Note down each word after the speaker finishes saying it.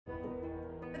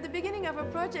beginning of a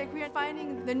project, we are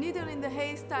finding the needle in the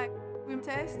haystack. We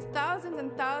test thousands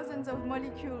and thousands of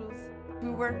molecules. We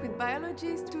work with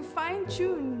biologists to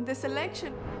fine-tune the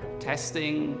selection.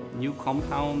 Testing new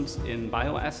compounds in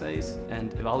bioassays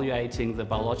and evaluating the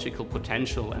biological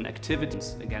potential and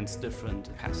activities against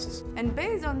different pests. And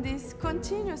based on this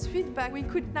continuous feedback, we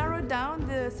could narrow down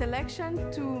the selection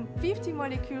to 50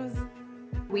 molecules.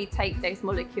 We take those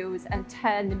molecules and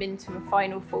turn them into a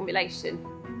final formulation.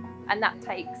 And that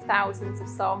takes thousands of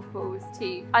samples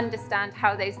to understand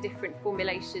how those different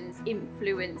formulations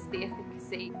influence the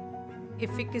efficacy.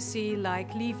 Efficacy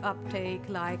like leaf uptake,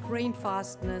 like rain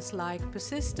fastness, like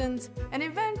persistence. And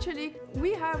eventually,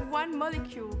 we have one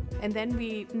molecule. And then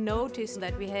we notice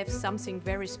that we have something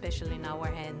very special in our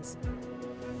hands.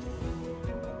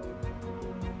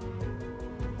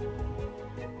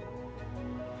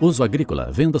 Uso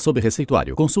agrícola, venda sob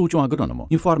receituário, consulte um agrônomo,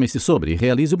 informe-se sobre e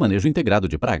realize o manejo integrado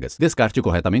de pragas, descarte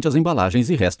corretamente as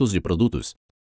embalagens e restos de produtos.